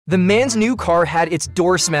The man's new car had its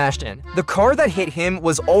door smashed in. The car that hit him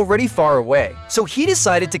was already far away, so he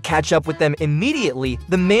decided to catch up with them immediately.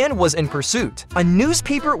 The man was in pursuit. A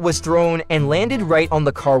newspaper was thrown and landed right on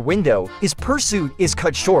the car window. His pursuit is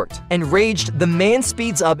cut short. Enraged, the man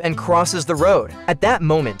speeds up and crosses the road. At that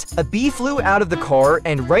moment, a bee flew out of the car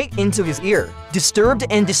and right into his ear. Disturbed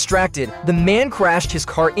and distracted, the man crashed his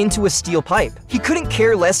car into a steel pipe. He couldn't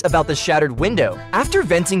care less about the shattered window. After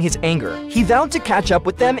venting his anger, he vowed to catch up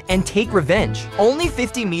with them and take revenge. Only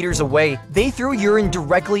 50 meters away, they threw urine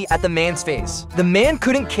directly at the man's face. The man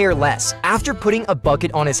couldn't care less. After putting a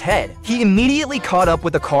bucket on his head, he immediately caught up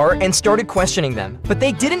with the car and started questioning them. But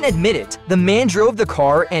they didn't admit it. The man drove the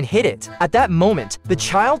car and hit it. At that moment, the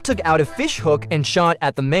child took out a fish hook and shot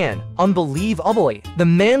at the man. Unbelievably, the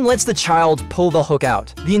man lets the child pull the hook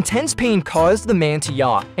out. The intense pain caused the man to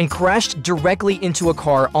yaw and crashed directly into a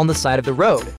car on the side of the road.